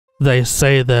They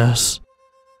say there's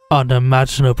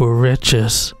unimaginable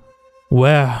riches.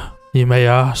 Where, you may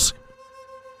ask?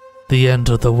 The end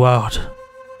of the world.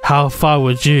 How far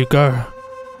would you go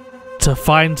to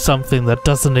find something that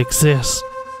doesn't exist?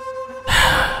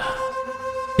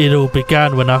 It all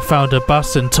began when I found a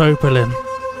bus in Topolin.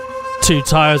 2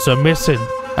 tires were missing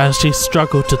and she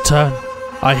struggled to turn.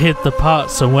 I hid the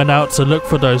parts and went out to look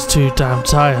for those 2 damn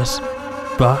tires.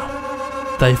 But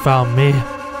they found me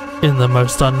in the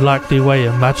most unlikely way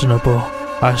imaginable.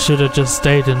 I should have just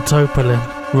stayed in Topolin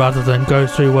rather than go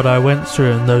through what I went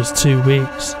through in those 2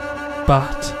 weeks.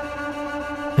 But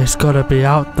it's gotta be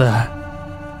out there,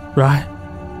 right?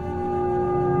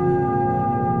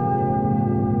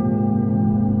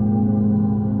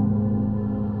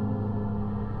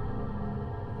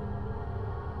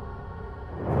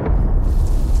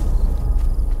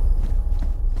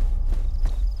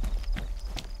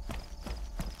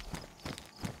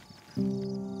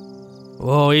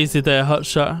 Whoa, easy there,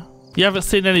 hotshot. You haven't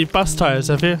seen any bus tires,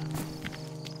 have you?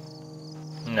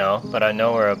 No, but I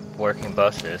know where a working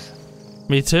bus is.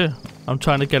 Me too. I'm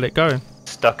trying to get it going.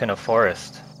 Stuck in a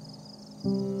forest.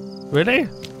 Really?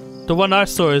 The one I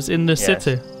saw is in the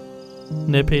city.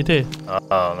 Near PD.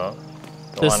 Oh, no.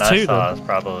 The There's one 2 I saw then. is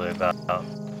probably about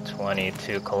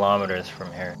 22 kilometers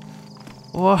from here.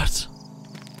 What?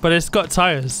 But it's got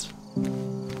tires.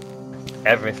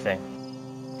 Everything.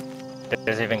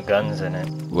 There's even guns in it.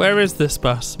 Where is this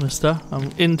bus, mister?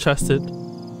 I'm interested.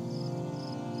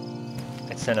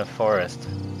 It's in a forest,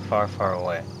 far, far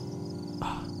away.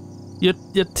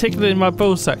 You're tickling my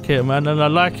ballsack here, man, and I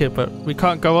like it, but we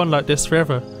can't go on like this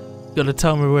forever. You gotta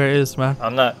tell me where it is, man.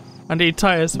 I need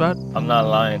tires, man. I'm not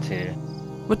lying to you.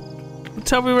 What?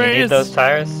 Tell me where it is. You need those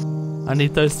tires? I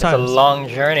need those tires. It's a long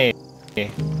journey.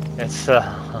 It's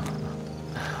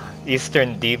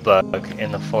Eastern debug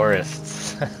in the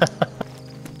forests.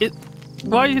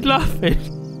 Why are you laughing?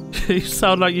 You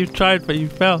sound like you've tried, but you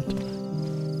failed.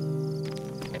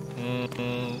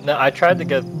 No, I tried to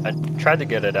get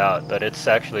it out, but it's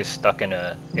actually stuck in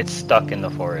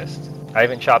the forest. I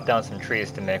even chopped down some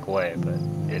trees to make way, but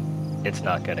it's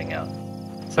not getting out.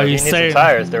 So if you need some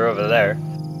tires, they're over there.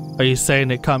 Are you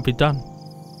saying it can't be done?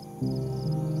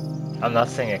 I'm not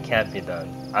saying it can't be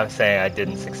done. I'm saying I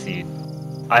didn't succeed.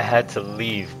 I had to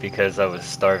leave because I was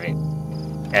starving,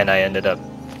 and I ended up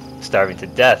starving to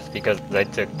death because I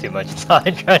took too much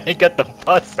time trying to get the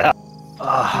bus out.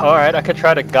 Alright, I could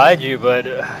try to guide you, but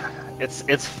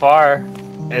it's far.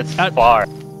 It's far.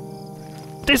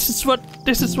 This is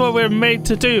what we're made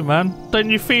to do, man.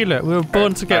 Don't you feel it? We were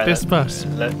born to get this bus.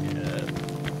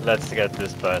 Let's get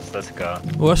this bus. Let's go.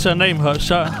 What's your name,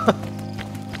 hotshot?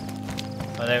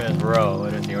 My name is Ro.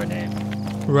 What is your name?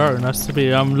 Ro, nice to be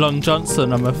you. I'm Long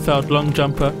Johnson. I'm a failed long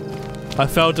jumper. I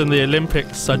failed in the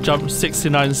Olympics. I jumped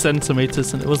 69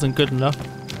 centimeters and it wasn't good enough.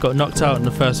 Got knocked out in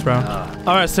the first round.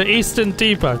 Alright, so Eastern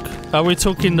debug. Are we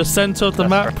talking the center of the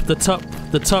map? Right. The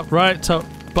top right, top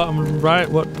bottom right?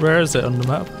 Where is it on the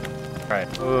map? Right.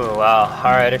 Ooh, wow.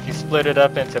 Alright, if you split it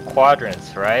up into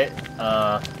quadrants, right?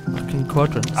 Fucking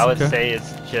quadrants. I would say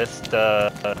it's just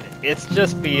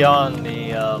beyond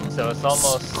the so it's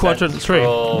almost quadrant 3.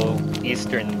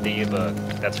 Eastern debug.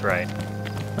 That's right.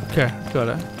 Okay, got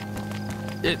it.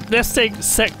 Let's take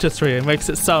sector 3. It makes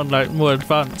it sound like more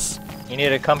advanced. You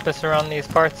need a compass around these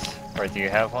parts? Or do you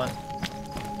have one?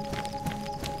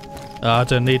 I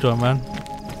don't need one, man.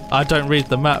 I don't read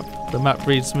the map. The map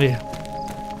reads me.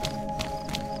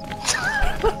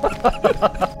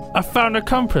 I found a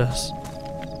compass.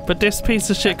 But this piece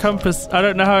of shit compass, I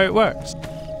don't know how it works.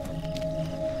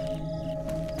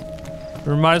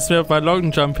 Reminds me of my long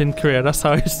jumping career. That's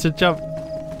how I used to jump.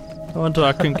 I wonder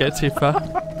I couldn't get too far.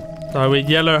 So we're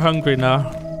yellow hungry now.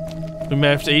 We may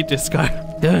have to eat this guy.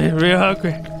 Yeah, real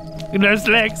hungry. Those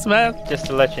legs, man. Just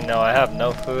to let you know, I have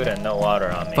no food and no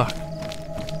water on me. Fuck.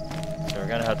 So we're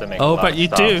gonna have to make a lot but you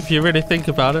of stops. do if you really think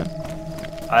about it.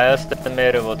 I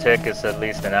estimate it will take us at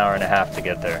least an hour and a half to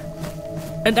get there.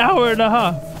 An hour and a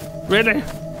half? Really?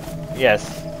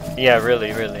 Yes. Yeah,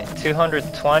 really.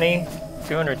 220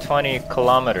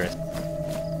 kilometers.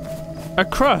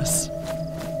 Across?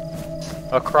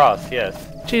 Across, yes.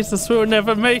 Jesus, we'll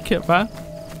never make it, man.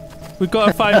 We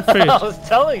gotta find food. I was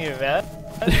telling you, man.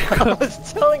 I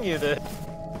was telling you this.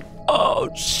 Oh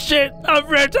shit! I'm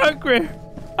red hungry.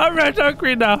 I'm red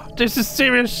hungry now. This is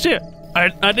serious shit. I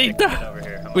need that. Over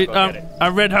here. Get it.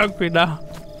 I'm red hungry now.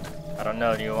 I don't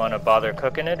know. Do you want to bother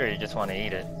cooking it, or you just want to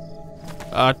eat it?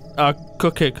 I'll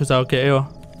cook it because I'll get ill.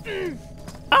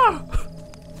 Ah!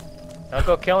 Don't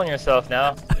go killing yourself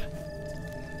now.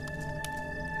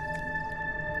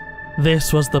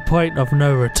 This was the point of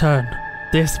no return.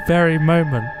 This very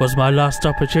moment was my last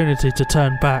opportunity to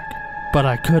turn back, but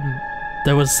I couldn't.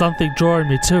 There was something drawing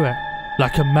me to it,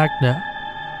 like a magnet.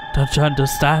 Don't you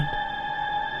understand?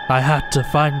 I had to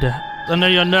find it. I know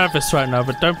you're nervous right now,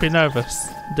 but don't be nervous.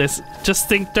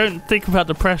 Don't think about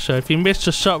the pressure. If you miss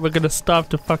your shot, we're gonna starve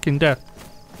to fucking death.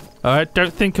 Alright,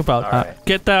 don't think about that. Right.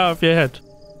 Get that out of your head.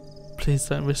 Please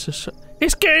don't miss your shot.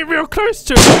 He's getting real close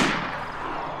to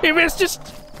it! He missed,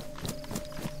 just...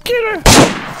 Get him!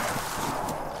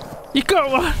 You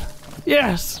got one!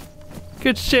 Yes!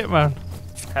 Good shit, man.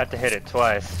 Had to hit it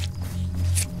twice.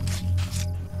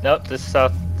 Nope, this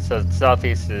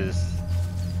southeast is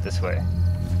this way.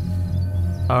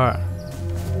 Alright.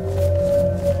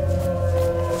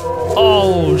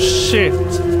 Oh shit!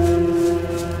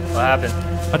 What happened?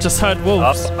 I just heard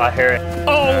wolves. Oh, I hear it.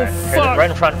 Oh fuck! Right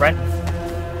in front, right.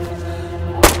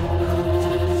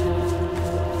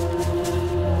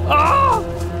 Ah!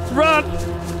 Run!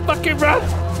 Fucking run!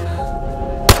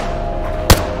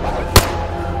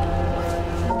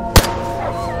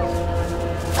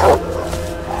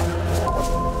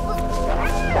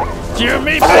 You and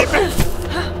me, baby!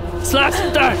 Slice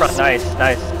and dice! Nice,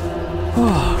 nice.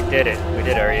 We did it. We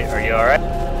did it. Are you alright?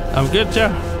 I'm good, Joe.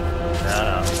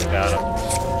 No, we got him.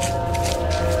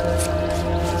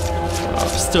 Oh,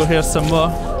 still hear some more.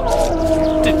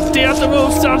 The other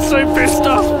wolves sound so pissed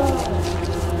off!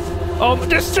 Oh,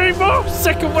 there's 3 more!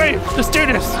 Second wave! Let's do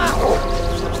this!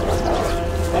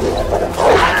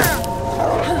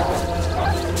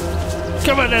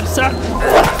 Come on then, son!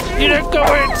 You don't go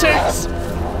where it takes!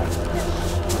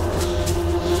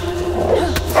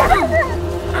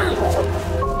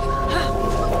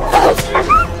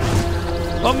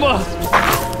 One more!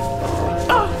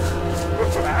 Ah.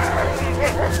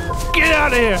 Get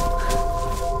out of here!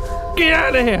 Get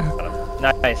out of here!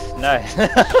 Nice, nice.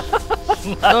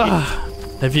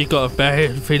 Have you got a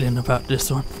bad feeling about this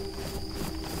one?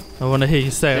 I want to hear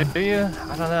you say it. Do you?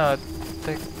 I don't know. I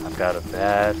think I've got a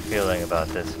bad feeling about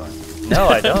this one. No,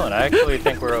 I don't. I actually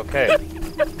think we're okay.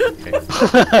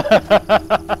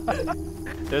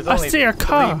 There's only I see a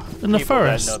car in the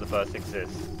forest. I know the bus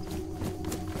exists.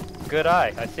 Good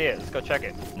eye. I see it. Let's go check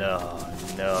it. No.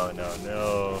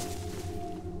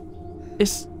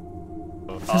 It's...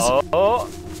 Oh.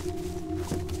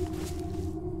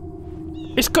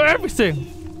 It's got everything!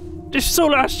 This is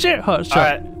all our shit,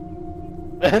 hotshot.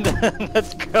 Alright.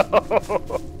 Let's go.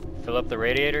 Fill up the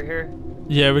radiator here.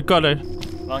 Yeah, we got it.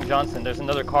 Long Johnson, there's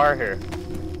another car here.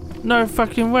 No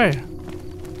fucking way.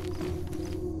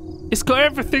 It's got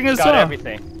everything as well. Got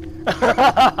everything.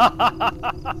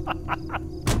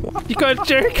 You got a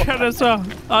jerry can as well.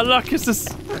 Our luck is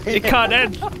just... It can't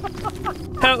end.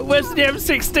 Hell, where's the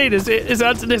M16? Is it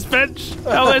under this bench?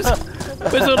 Oh, where's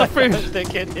all the food? I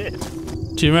think it is.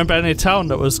 Do you remember any town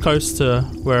that was close to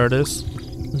where it is?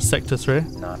 In Sector 3?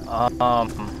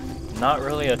 Not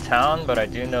really a town, but I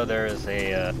do know there is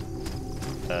an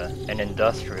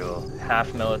industrial,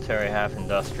 half military, half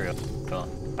industrial.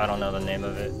 I don't know the name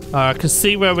of it. I can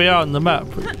see where we are on the map.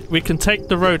 We can take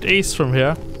the road east from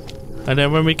here, and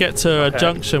then when we get to a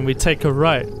junction, we take a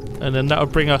right, and then that'll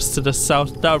bring us to the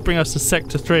south. That'll bring us to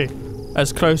Sector 3,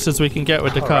 as close as we can get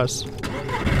with the cars.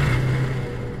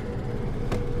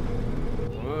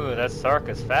 Ooh, that Sark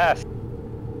is fast.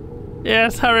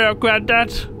 Yes, hurry up,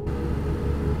 Granddad.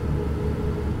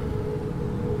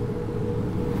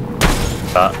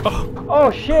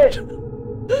 Oh shit!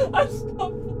 I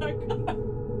stopped that guy.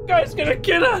 Guy's gonna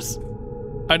kill us.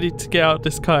 I need to get out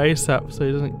this car ASAP so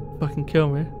he doesn't fucking kill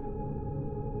me.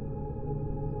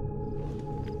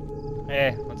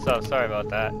 Hey, what's up? Sorry about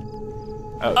that.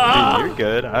 Oh, dude, you're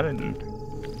good. I didn't.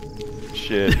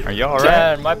 Shit, are you alright?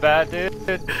 Dan, my bad, dude.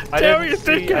 I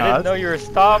didn't know you were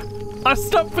stopped. I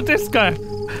stopped for this guy,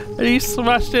 and he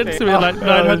smashed into me like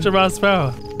 900 miles per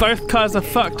hour. Both cars are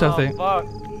fucked, I think. Fuck.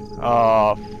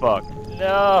 Oh, fuck.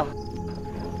 No.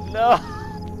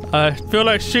 I feel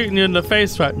like shooting you in the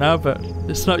face right now, but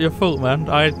it's not your fault, man.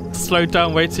 I slowed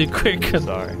down way too quick. And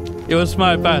sorry. It was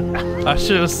my bad. I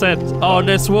should have said, oh,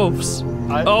 there's wolves.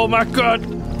 Oh my god.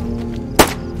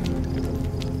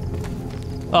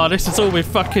 Oh, this is all we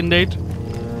fucking need.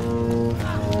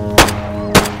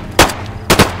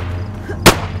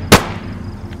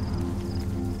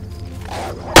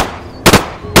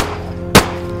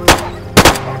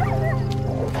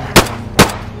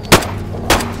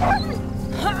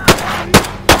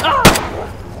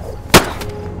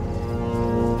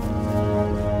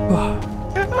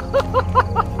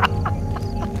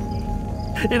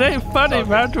 It ain't funny,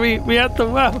 man. We had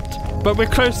them out. But we're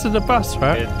close to the bus,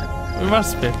 right? We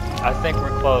must be. I think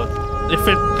we're close. If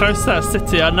we're close to that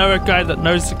city, I know a guy that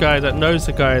knows a guy that knows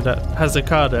a guy that has a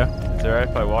car there. Is it alright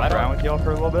if I walk around with y'all for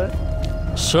a little bit?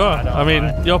 Sure. I mean,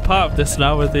 mind. you're part of this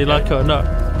now, whether you like it or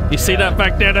not. You see that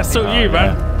back there? That's all you,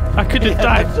 man. I could have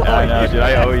died. I know, dude.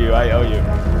 I owe you. I owe you.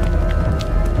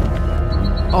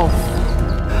 Oh.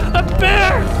 A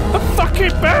bear! A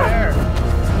fucking bear!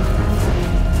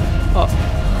 Oh.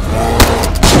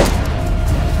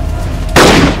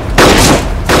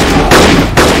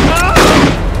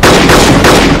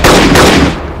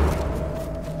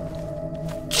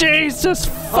 Jesus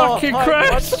fucking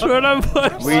Christ!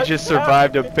 We just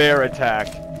survived a bear attack.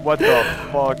 What the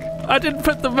fuck? I didn't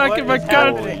put the mag in my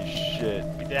gun. Holy shit.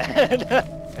 We dead.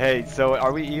 Hey, so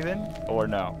are we even or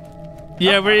no?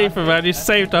 Yeah, we're even, man. You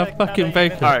saved our fucking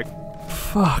bacon. Alright.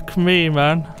 Fuck me,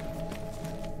 man.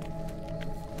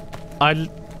 I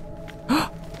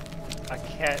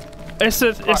can't. It's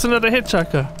another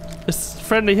hitchhiker. It's a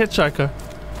friendly hitchhiker.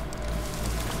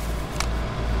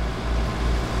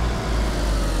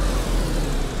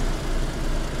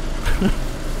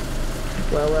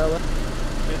 Well.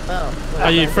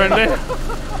 Are you friendly?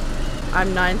 I'm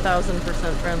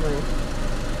 9,000% friendly.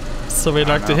 So we'd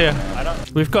like to hear.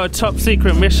 We've got a top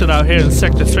secret mission out here in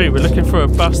Sector 3. We're looking for a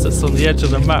bus that's on the edge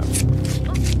of the map.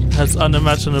 Has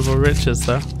unimaginable riches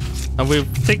though. And we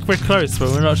think we're close, but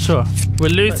we're not sure. We're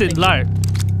losing light,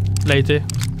 lady.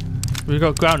 We've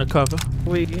got ground to cover.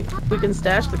 We can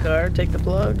stash the car, take the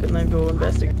plug, and then go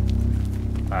investigate.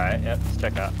 Alright, yep, let's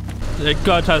check out.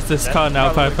 God has this car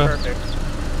now, Piper. Perfect.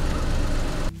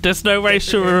 There's no way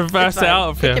she'll reverse it out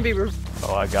of It here. can be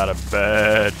Oh, I got a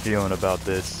bad feeling about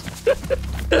this.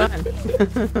 fine.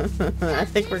 I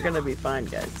think we're gonna be fine,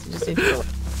 guys. You just need to go.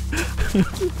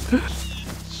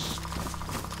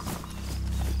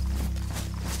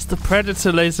 It's the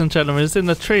Predator, ladies and gentlemen. It's in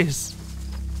the trees.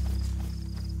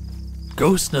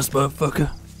 Ghostness,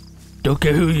 motherfucker. Don't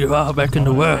care who you are back in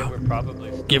the world. We're probably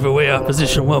Give away our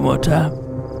position one more time,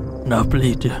 and I'll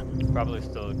bleed you. probably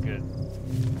still a good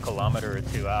kilometer or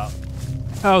two out.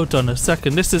 Hold on a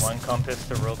second. This is. One compass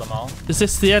to rule them all. Is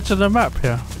this the edge of the map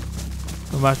here?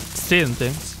 Am I seeing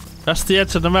things? That's the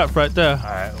edge of the map right there.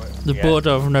 Alright, The border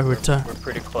of no return. We're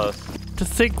pretty close. To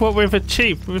think what we've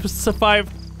achieved. We've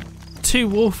survived 2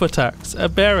 wolf attacks, a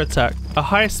bear attack, a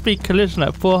high-speed collision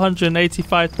at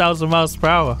 485,000 miles per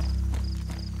hour.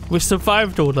 We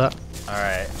survived all that.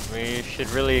 Alright, we should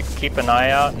really keep an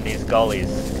eye out in these gullies,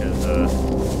 because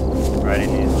right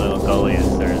in these little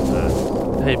gullies there's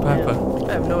Hey, Papa.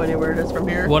 I have no idea where it is from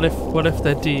here. What if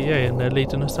they're DEA and they're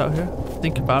leading us out here?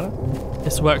 Think about it.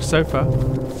 It's worked so far.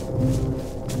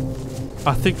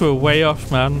 I think we're way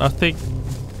off, man. I think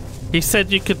he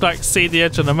said you could like see the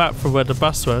edge of the map from where the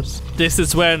bus was. This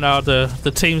is where now the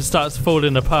team starts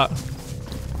falling apart.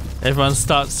 Everyone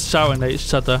starts shouting at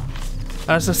each other.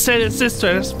 As I said, it's this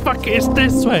way. It's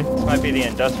this way. this might be the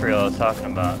industrial I was talking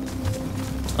about.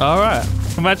 All right.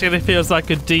 Imagine if he was like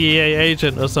a DEA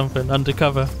agent or something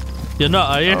undercover. You're not,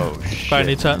 are you? Oh shit. By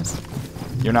any chance?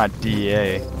 You're not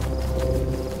DEA.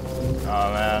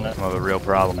 Oh man, Well, the real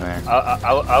problem there.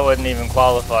 I wouldn't even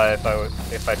qualify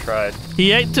if I tried.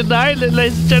 He ain't denying it,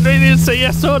 ladies and gentlemen. He didn't say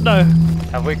yes or no.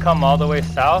 Have we come all the way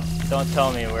south? Don't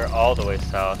tell me we're all the way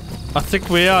south. I think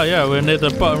we are, yeah. We're near the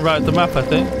bottom right of the map, I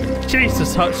think.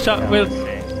 Jesus, hotshot. Let's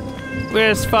see. We're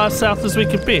as far south as we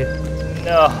could be.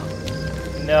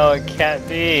 No, it can't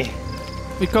be.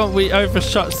 We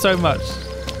overshot so much.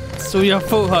 It's all your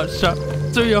fault, hotshot.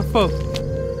 It's all your fault.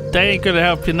 They ain't gonna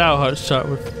help you now,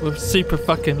 hotshot. We're super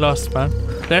fucking lost, man.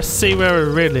 Let's see where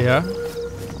we really are.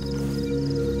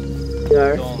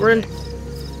 We're in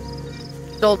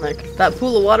Dolnik. That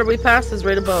pool of water we passed is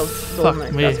right above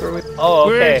Dolnik. me. That's where we. Oh,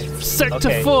 okay. We're in Sector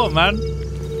Okay. 4, man.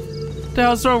 What the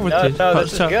hell's wrong with No, you,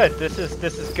 this is hotshot? good.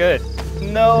 This is good.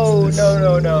 No.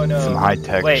 Some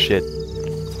high-tech Wait. shit.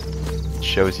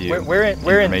 Shows you We're in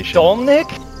information. Dolnik?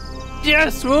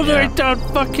 Yes, we're all the way Yeah. down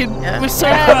fucking. Yeah. We're so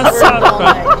Yeah, far we're in south,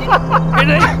 man. Dolnik. It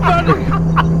ain't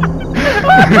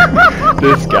funny.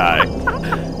 This guy.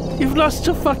 You've lost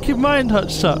your fucking mind,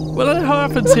 hotshot. What the hell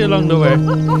happened to you along the way?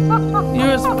 You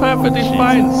was perfectly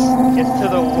fine. It's to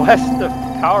the west of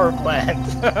power plant.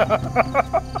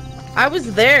 I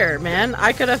was there, man.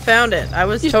 I could have found it. I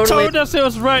was You totally told us it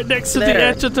was right next to the there.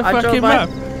 edge of the I drove fucking by- map.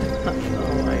 Oh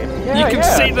my God. You can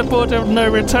see the border of no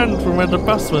return from where the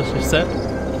bus was, you said.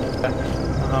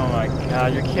 Oh my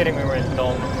god, you're kidding me, we're in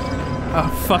Dolnik.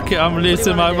 Oh, fuck it, I'm What do you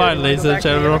losing wanna my do? mind, Go ladies back and to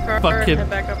the gentlemen. other car and Fucking head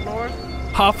back up north?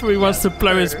 half of me wants to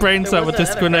blow his brains There out with was this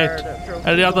that other grenade, car that drove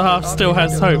and the other half through still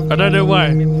has Dolnik. hope. I don't know why.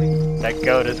 That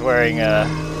goat is wearing a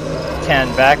tan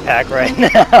backpack right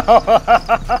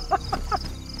now.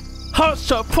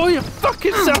 Hotshot, pull your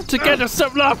fucking self together,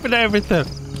 stop laughing at everything.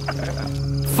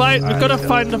 Fight, we gotta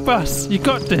find the bus. You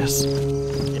got this.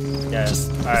 Yeah.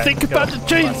 Just Alright, think let's about go. the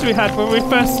dreams we had when we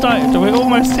first started. We're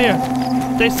almost here.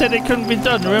 They said it couldn't be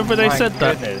done. Remember they My said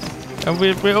goodness. that? And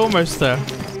we're almost there.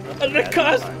 And the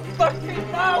car's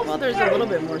fucking out. Well, there's a little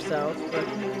bit more south, but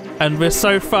And we're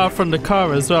so far from the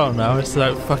car as well now. It's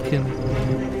like fucking...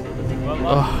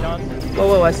 Well, Johnson.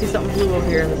 whoa, I see something blue over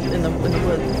here in the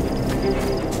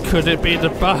woods. Could it be the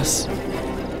bus?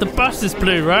 The bus is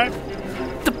blue, right?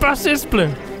 The bus is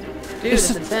blue. Dude, it's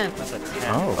a tent.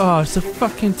 Oh. Oh, it's a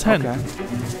fucking tent.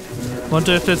 Okay.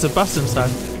 Wonder if there's a bus inside.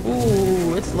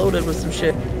 Ooh, it's loaded with some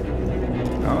shit.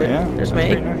 Oh yeah. There's That's me.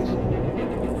 pretty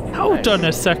nice. Hold on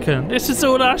a second. This is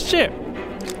all our shit.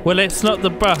 Well, it's not the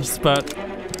bus, but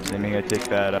Assuming I take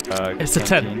that. it's a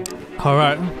canteen. tent.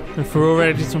 Alright, if we're all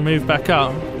ready to move back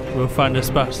out, we'll find this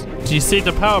bus. Do you see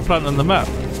the power plant on the map?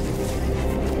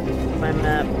 My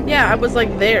map. Yeah, I was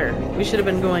like there. We should have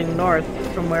been going north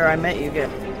from where I met you guys.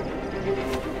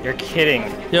 You're kidding.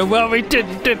 Yeah, well, we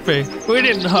didn't, did we? We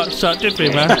didn't hotshot, did we,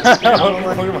 man?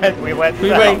 we went We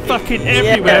south. went fucking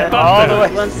everywhere Yeah, but all there. the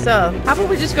way. What's up? How about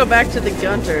we just go back to the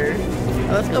Gunter?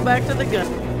 Let's go back to the gun.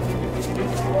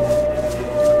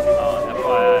 Oh,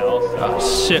 FYI also. Oh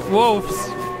shit, wolves!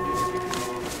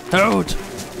 Hold!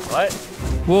 What?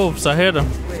 Wolves, I hear them.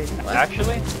 Wait, what?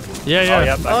 Actually? Yeah, yeah. Oh,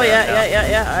 yep, I Oh heard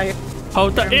yeah.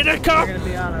 Hold that in a I'm car! gonna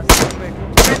be honest. Wait,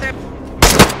 right there.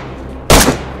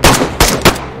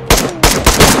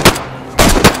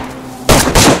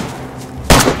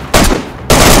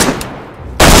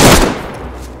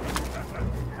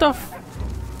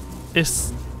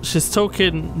 She's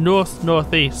talking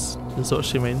northeast is what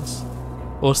she means,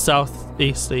 or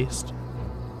southeast east,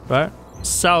 right?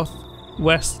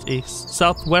 Southwest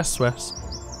west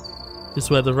is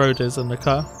where the road is in the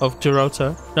car of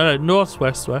Giroto. No,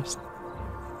 northwest west.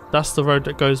 That's the road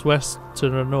that goes west to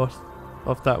the north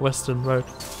of that western road.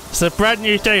 It's a brand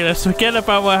new day. Let's forget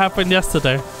about what happened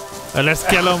yesterday, and let's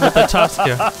get on with the task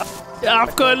here. Yeah,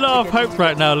 I've got a lot of hope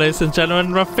right now, ladies and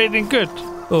gentlemen. I'm feeling good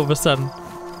all of a sudden.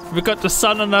 We've got the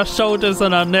sun on our shoulders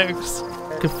and our necks.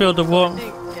 Can feel the warmth.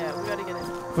 Yeah, we gotta get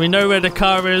in. We know where the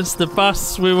car is, the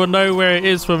bus. We will know where it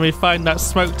is when we find that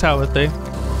smoke tower thing.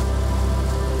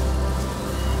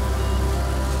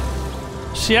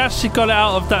 She actually got it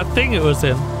out of that thing it was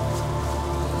in.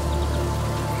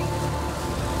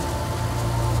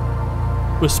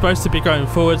 We're supposed to be going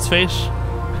forwards, fish.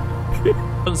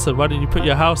 So why didn't you put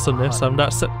your house on this? I'm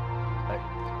not.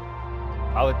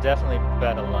 I would definitely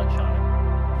bet a lunch on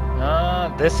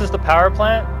it. This is the power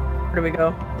plant? Where do we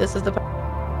go? This is the.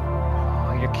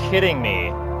 Oh, you're kidding me.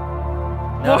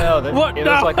 What? No, What? it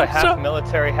No, was like a half shut-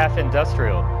 military, half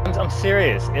industrial. I'm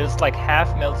serious. It was like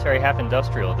half military, half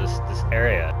industrial, this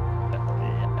area.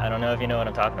 I don't know if you know what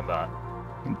I'm talking about.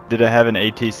 Did I have an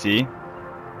ATC?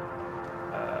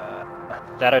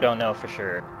 That I don't know for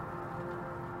sure.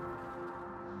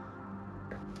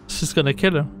 She's gonna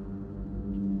kill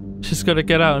him. She's gonna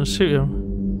get out and shoot him.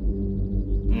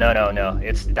 No.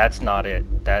 That's not it.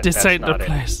 This that's ain't the not it.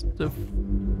 place.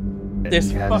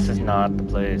 This is not the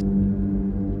place.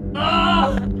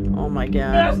 Oh my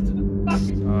god.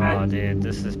 Oh, dude,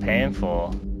 this is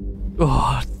painful.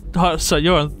 Oh, so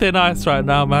you're on thin ice right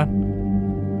now,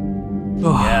 man.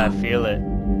 Oh. Yeah, I feel it.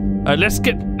 Let's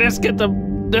get let's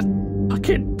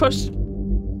fucking push.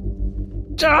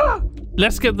 Ah!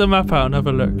 Let's get the map out and have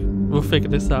a look. We'll figure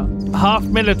this out. Half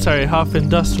military, half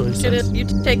industrial. He says. You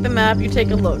take the map, you take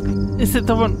a look. Is it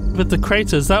the one with the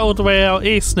craters? Is that all the way out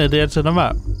east near the edge of the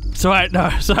map? It's alright, no,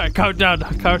 it's alright, calm down.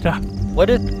 What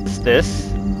is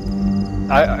this?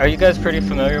 Are you guys pretty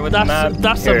familiar with the map?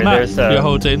 That's Here, a map there's, you're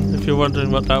holding, if you're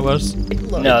wondering what that was. Take a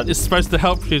look. No, It's supposed to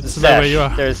help you to know Zesh. where you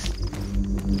are. There's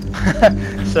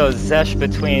so Zesh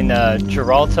between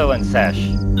Giralto and Sesh.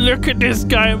 Look at this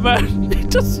guy, man. He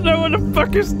doesn't know what the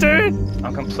fuck he's doing.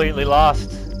 I'm completely lost.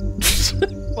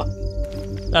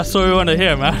 That's all we want to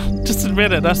hear, man. Just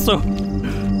admit it, that's all.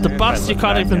 The bus you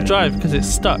can't even drive because it's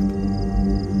stuck.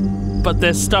 But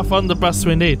there's stuff on the bus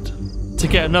we need to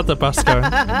get another bus going.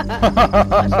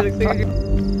 I should've cleared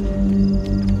you.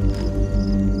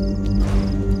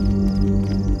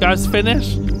 Guys,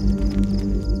 finished?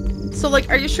 So, like,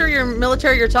 are you sure your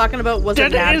military you're talking about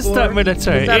wasn't Then it is that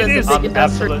military. Was that It as is. a big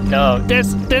industrial? Absolute no.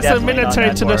 There's a Definitely not military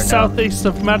to the Nadbor, no. southeast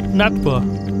of Nadbor.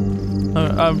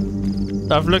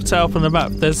 I've looked it up on the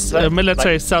map. There's a But,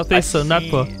 military like, southeast of I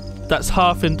Nadbor. see- That's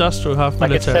half industrial, half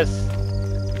Like it military. says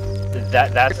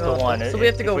that's the one. So we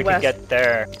have to go if we west. could get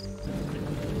there.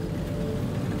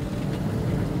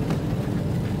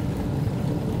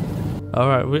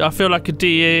 Alright, I feel like a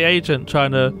DEA agent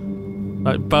trying to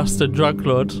like bust a drug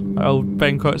lord. Old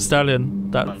Bangkok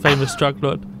Stallion, that famous drug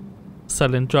lord.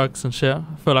 Selling drugs and shit.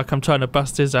 I feel like I'm trying to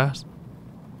bust his ass.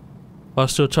 While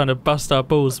still trying to bust our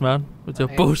balls, man, with your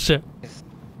bullshit.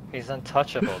 He's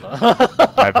untouchable, though.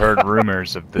 I've heard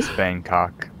rumors of this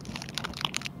Bangkok.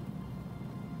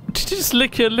 Did you just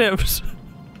lick your lips?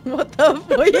 What the?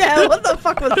 Well, yeah. What the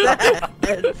fuck was that?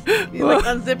 You like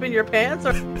unzipping your pants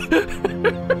or?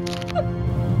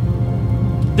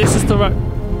 This is the right.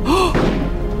 Oh.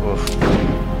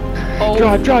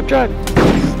 Drive!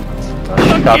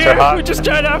 Fuck Shots you! are hot. We're just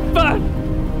trying to have fun.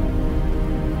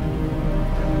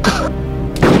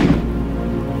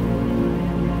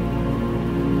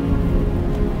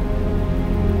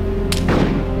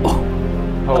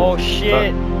 Oh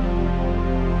shit!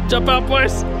 Jump out,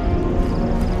 boys!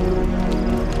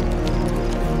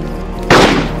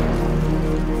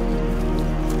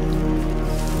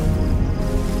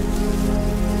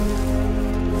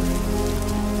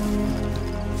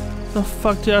 The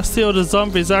fuck did I see all the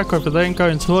zombies aggro, but they ain't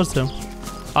going towards him?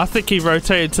 I think he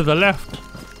rotated to the left.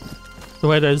 The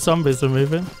way those zombies are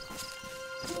moving.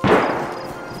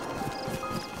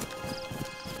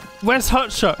 Where's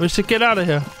Hotshot? We should get out of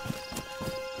here.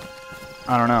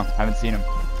 I don't know. Haven't seen him.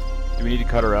 Do we need to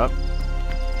cut her up?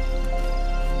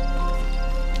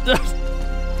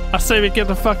 I say we get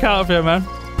the fuck out of here, man.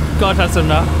 God has him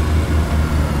now.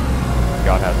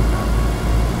 God has him now.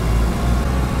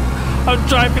 I'm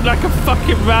driving like a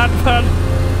fucking madman.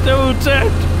 They're all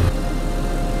dead.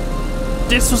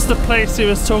 This was the place he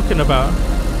was talking about.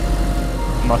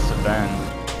 Must have been.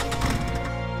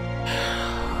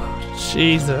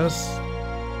 Jesus.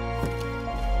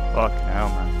 Fuck now,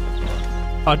 man.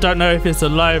 I don't know if he's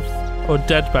alive or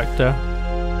dead back there,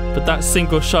 but that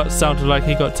single shot sounded like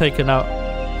he got taken out.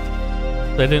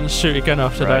 They didn't shoot again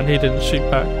after that, and he didn't shoot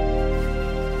back.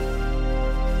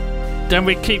 Then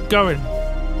we keep going.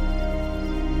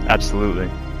 Absolutely.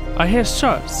 I hear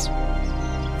shots.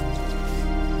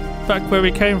 Back where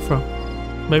we came from.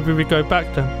 Maybe we go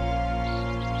back then.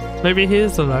 Maybe he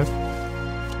is alive.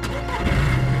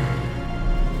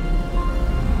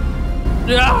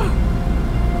 Yeah!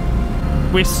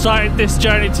 We started this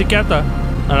journey together,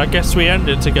 and I guess we end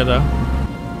it together.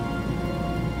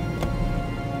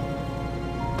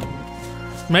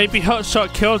 Maybe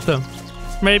Hotshot killed them.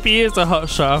 Maybe he is a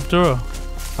Hotshot after all.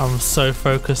 I'm so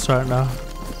focused right now.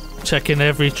 Checking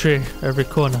every tree, every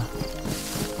corner.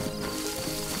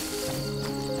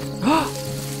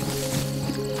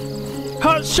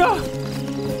 Hotshot!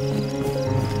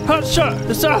 Hotshot,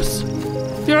 it's us!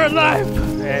 You're alive!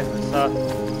 Hey, what's up?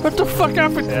 What the fuck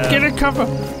happened? Yeah. Get in cover!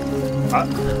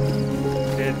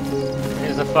 Dude,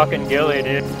 he's a fucking ghillie,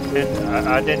 dude.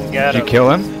 I didn't get him. Did you kill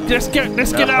him? Let's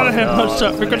get out of here, no,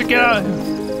 Hotshot. We're gonna get out of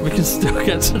here. We can still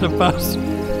get to the bus.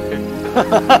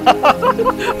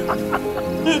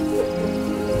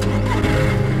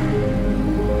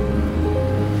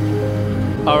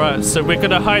 Alright, so we're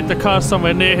gonna hide the car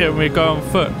somewhere near here and we go on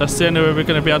foot. That's the only way we're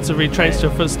gonna be able to retrace your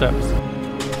footsteps.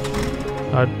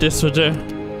 Alright, this will do.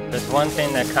 There's one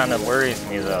thing that kind of worries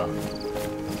me though.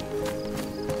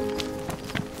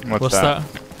 What's that?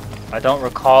 I don't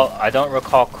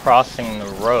recall crossing the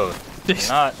road.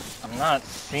 I'm not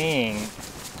seeing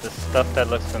the stuff that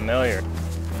looks familiar.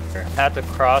 I had to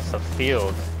cross a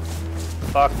field.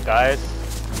 Fuck, guys.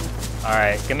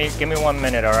 Alright, give me 1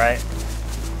 minute, alright?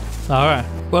 Alright.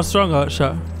 What's wrong,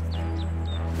 Hotshot?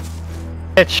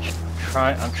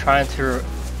 I'm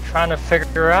trying to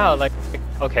figure out, like,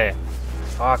 okay.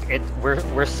 Fuck it,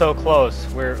 we're so close.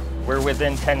 We're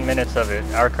within 10 minutes of it.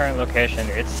 Our current location,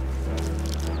 it's...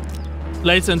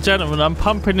 Ladies and gentlemen, I'm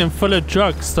pumping him full of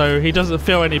drugs so he doesn't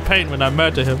feel any pain when I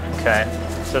murder him. Okay.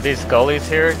 So these gullies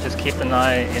here, just keep an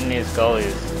eye in these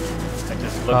gullies. I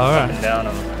just look up and down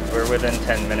them. We're within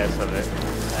 10 minutes of it.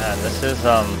 Man, this is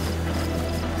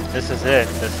it.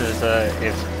 This is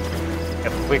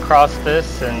if we cross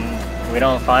this and we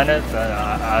don't find it, then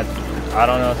I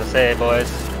don't know what to say,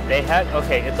 boys. They had,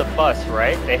 okay, it's a bus,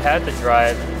 right? They had to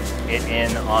drive it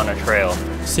in on a trail.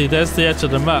 See, there's the edge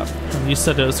of the map. And you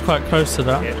said it was quite close to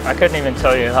that. I couldn't even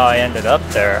tell you how I ended up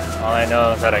there. All I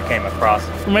know is that I came across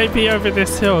it. Maybe over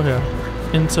this hill here,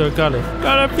 into a gully.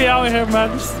 Gotta be out here,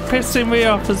 man. It's pissing me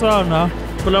off as well now.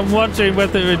 But I'm wondering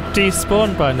whether it would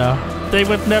despawn by now. They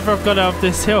would never have got out of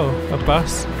this hill, a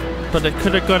bus. But it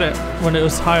could have got it when it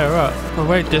was higher up. Oh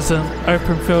wait, there's an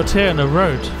open field here and a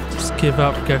road. Just give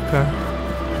up, Gecko.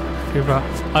 Give up.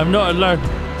 I'm not alone.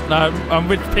 I'm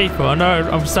with people. I know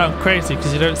I'm sound crazy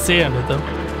because you don't see any of them.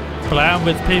 But I am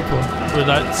with people. We're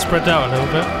like spread out a little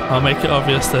bit. I'll make it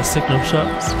obvious they're signal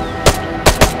shots.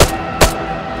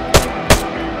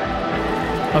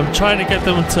 I'm trying to get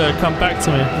them to come back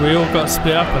to me. We all got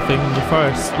split up, I think, in the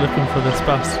forest looking for this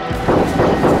bus.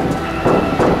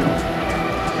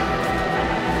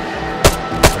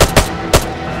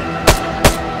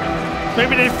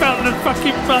 Maybe they found the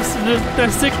fucking bus and their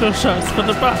signal shots for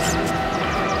the bus.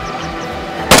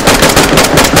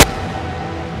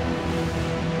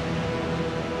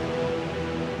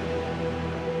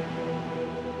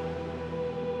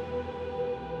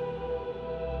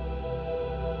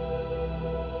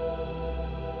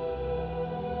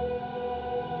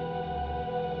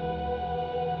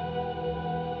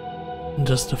 I'm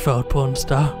just a failed porn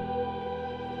star.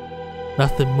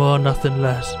 Nothing more, nothing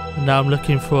less. And now I'm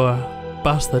looking for a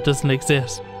bus that doesn't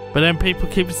exist. But then people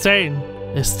keep saying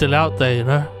it's still out there, you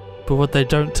know? But what they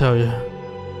don't tell you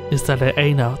is that it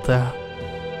ain't out there.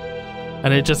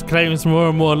 And it just claims more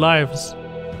and more lives.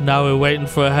 Now we're waiting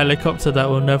for a helicopter that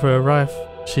will never arrive.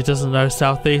 She doesn't know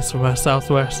southeast from her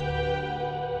southwest.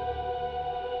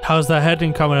 How's that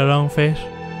heading coming along, Fish?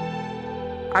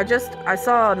 I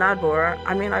saw Nadbor.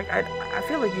 I mean, I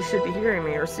feel like you should be hearing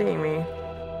me or seeing me.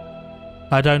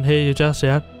 I don't hear you just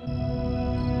yet.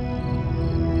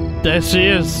 There she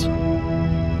is.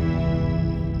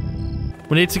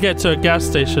 We need to get to a gas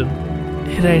station.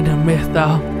 It ain't a myth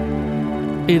now.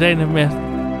 It ain't a myth.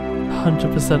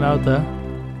 100% out there.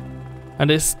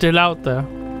 And it's still out there.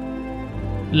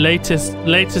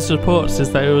 Latest reports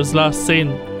is that it was last seen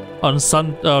on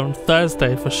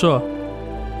Thursday for sure.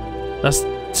 That's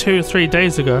 2 or 3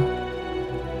 days ago.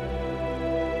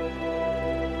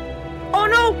 Oh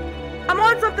no! I'm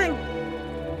on something!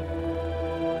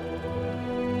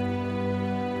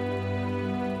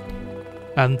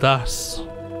 And thus,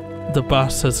 the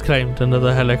bus has claimed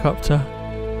another helicopter.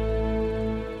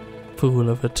 Fool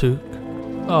of a toque.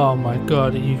 Oh my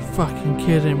god, are you fucking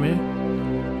kidding me?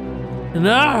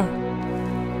 No!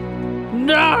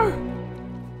 No!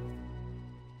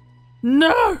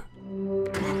 No!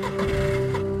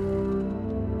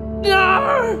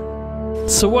 No!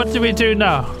 So what do we do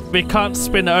now? We can't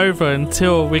spin it over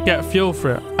until we get fuel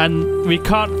for it. And we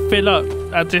can't fill up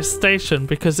at this station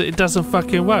because it doesn't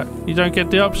fucking work. You don't get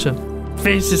the option.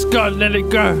 Fish is gone, let it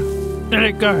go. Let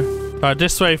it go. Alright,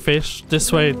 this way, Fish.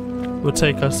 This way will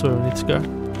take us where we need to go.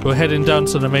 We're heading down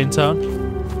to the main town.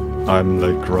 I'm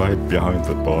like right behind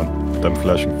that barn. I'm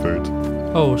flashing food.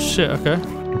 Oh shit, okay.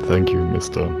 Thank you,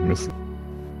 Mrs.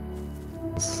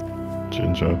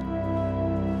 Ginger.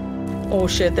 Oh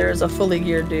shit, there is a fully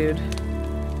geared dude.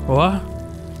 What?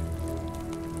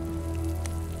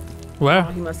 Where?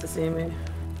 Oh, he must have seen me.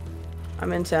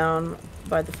 I'm in town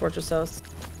by the fortress house.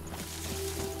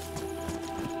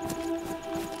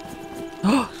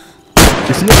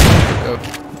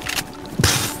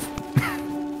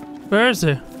 Where is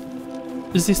he?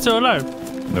 Is he still alive?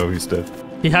 No, he's dead.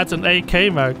 He had an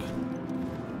AK mag.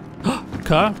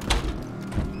 Car?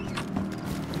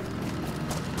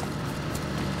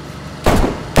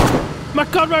 My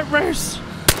god, my race!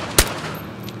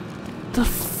 The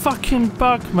fucking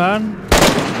bug, man.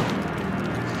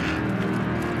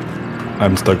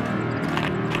 I'm stuck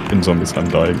in zombies. I'm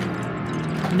dying.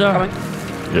 No. Coming.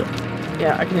 Yeah.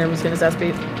 Yeah, I can hear him getting his ass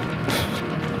beat.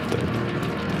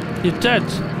 You're dead.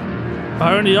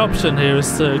 Our only option here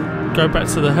is to go back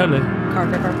to the heli. Car.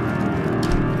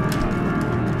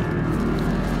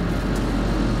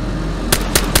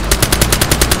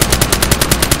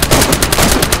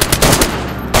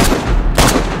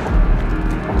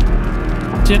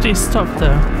 Did he stop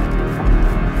there?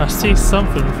 I see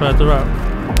something further up.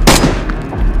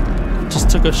 Just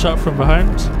took a shot from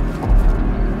behind.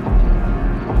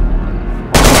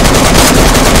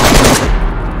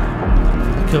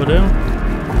 Killed him.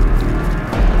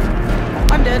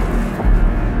 I'm dead.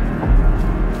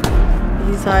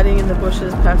 He's hiding in the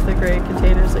bushes past the gray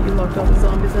containers that you locked all the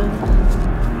zombies in.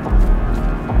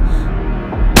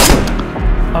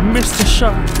 I missed a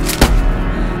shot.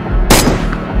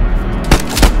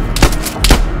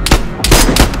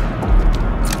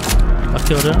 I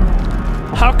killed him.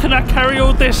 How can I carry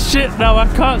all this shit now? I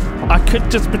can't. I could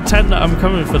just pretend that I'm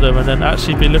coming for them and then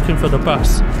actually be looking for the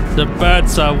bus. The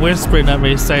birds are whispering at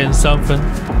me saying something.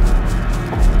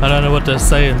 I don't know what they're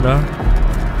saying though.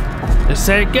 They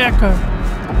say, Gecko,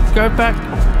 go back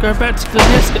to the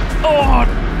nest. Oh,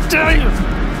 damn!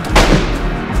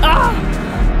 Ah!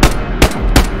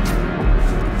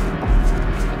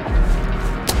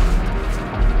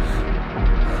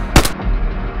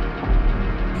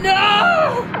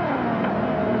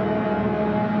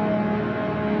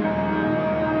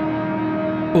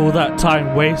 All that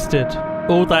time wasted,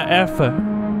 all that effort,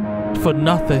 for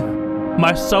nothing.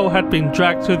 My soul had been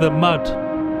dragged through the mud,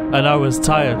 and I was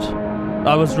tired.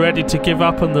 I was ready to give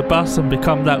up on the bus and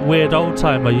become that weird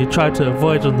old-timer you tried to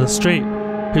avoid on the street,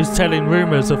 who's telling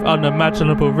rumors of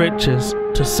unimaginable riches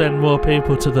to send more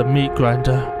people to the meat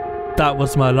grinder. That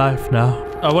was my life now.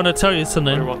 I want to tell you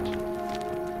something.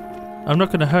 I'm not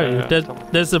gonna hurt you. Yeah,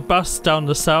 There's a bus down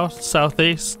the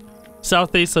southeast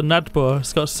of Nadbor.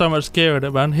 It's got so much gear in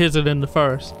it, man. Hidden in the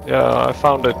forest. Yeah, I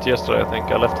found it yesterday, I think.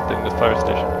 I left it in the fire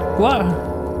station. What?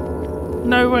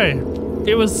 No way.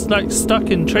 It was like stuck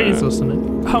in trees or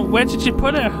something. Oh, where did you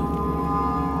put it?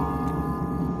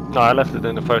 No, I left it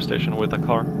in the fire station with a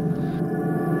car.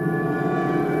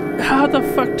 How the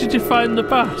fuck did you find the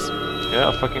bus? Yeah,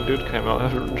 a fucking dude came out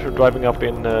driving up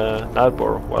in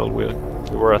Nadbor while we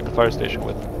were at the fire station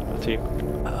with a team.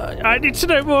 I need to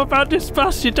know more about this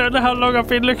bus. You don't know how long I've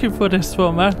been looking for this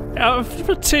for, man.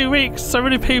 For 2 weeks, so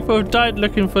many people have died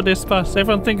looking for this bus.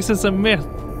 Everyone thinks it's a myth.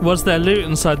 Was there loot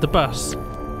inside the bus?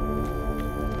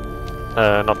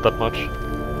 Not that much.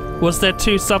 Was there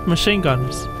 2 submachine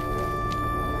guns?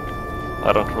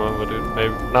 I don't remember, dude.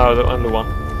 Maybe. No, only one,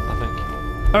 I think.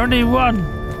 Only one?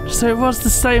 So it was the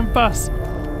same bus.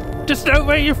 Just know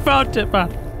where you found it,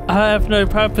 man. I have no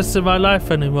purpose in my life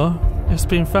anymore. It's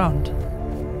been found.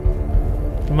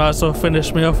 You might as well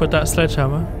finish me off with that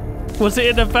sledgehammer. Was it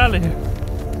in a valley?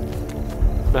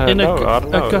 No, I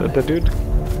don't know.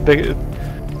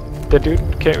 The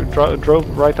dude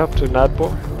drove right up to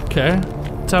Nadbor. Okay,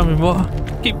 tell me more.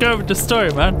 Keep going with the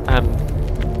story, man.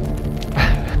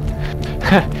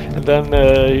 And then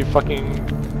he fucking...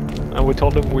 And we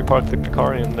told him we parked the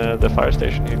car in the fire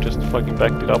station. He just fucking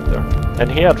backed it up there.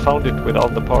 And he had found it with all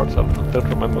the parts. I don't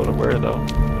remember where though.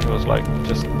 It was like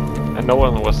just... And no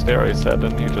one was there, he said,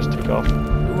 and he just took off.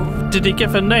 Did he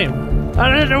give a name? I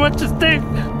don't know what to think.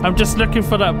 I'm just looking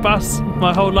for that bus.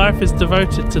 My whole life is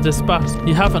devoted to this bus.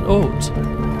 You have an alt.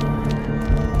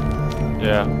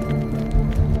 Yeah.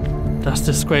 That's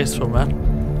disgraceful, man.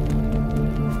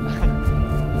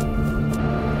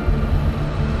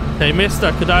 Hey,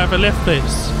 mister, could I have a lift,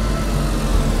 please?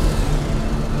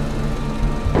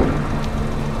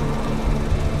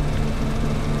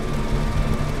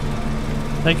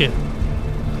 Thank you.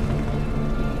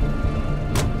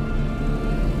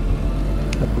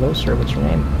 Hello, sir. What's your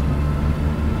name?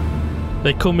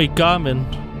 They call me Garmin.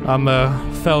 I'm a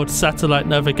failed satellite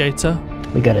navigator.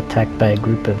 We got attacked by a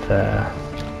group of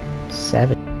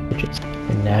savages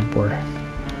in Nadbor.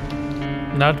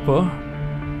 Nadbor?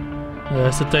 Yeah,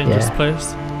 it's a dangerous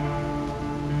place.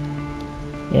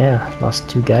 Yeah, lost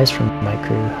 2 guys from my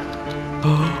crew.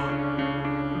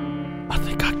 I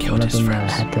think I killed his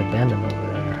friends. I had to abandon over there.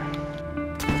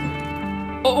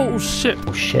 Oh shit!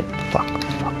 Oh shit! Fuck!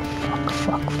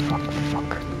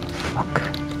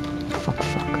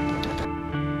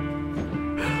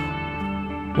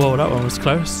 Whoa, that one was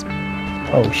close.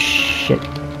 Oh shit!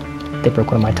 They broke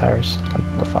one of my tires.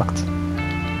 We're fucked.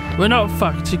 We're not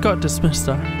fucked. You got dismissed,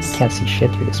 guys. Can't see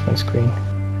shit through this windscreen.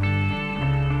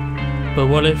 But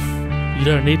what if you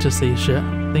don't need to see shit?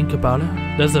 Think about it.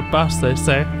 There's a bus, they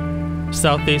say,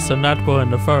 southeast of Nadbor in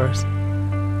the forest.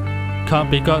 Can't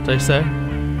be got, they say.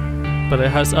 But it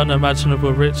has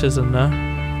unimaginable riches in there.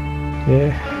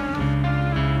 Yeah.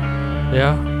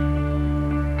 Yeah.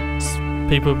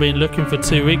 People have been looking for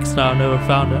 2 weeks now and never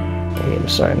found it. Hey, I'm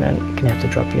sorry, man. I'm gonna have to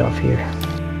drop you off here.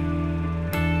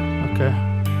 Okay.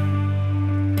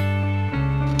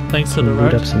 Thanks for the loot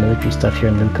ride. up some military stuff here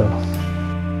in Luco.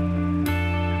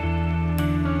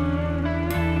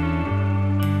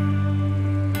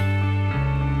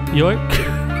 Yoink.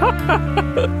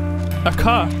 A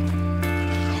car.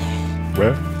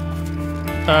 Where?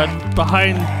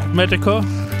 Behind Medical.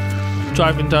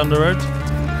 Driving down the road.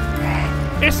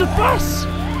 It's a bus!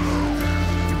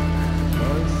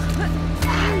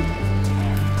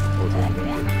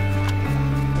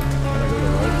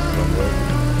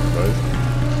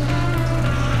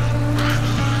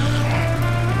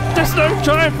 There's no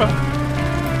driver!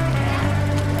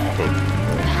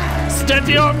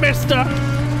 Steady on, mister!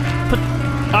 But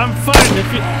I'm fine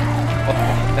if you...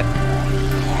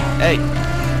 Hey!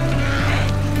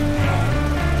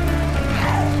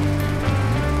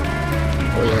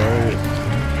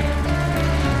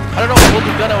 I don't know, hold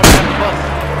the gun out on the bus.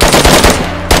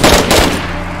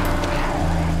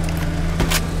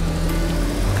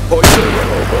 Oh,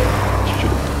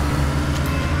 shit.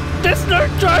 There's no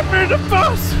driver in the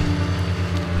bus!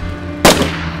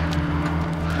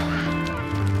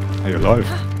 Are you alive?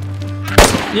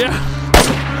 Yeah,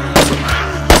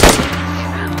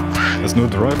 There's no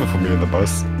driver for me in the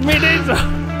bus. me neither!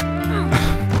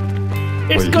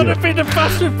 It's Wait, gotta yeah. be the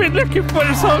bus we've been looking for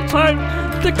this whole time!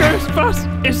 The ghost bus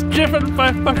is driven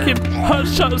by fucking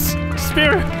Hotshot's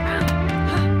spirit!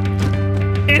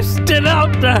 It's still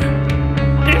out there!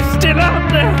 It's still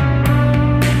out there!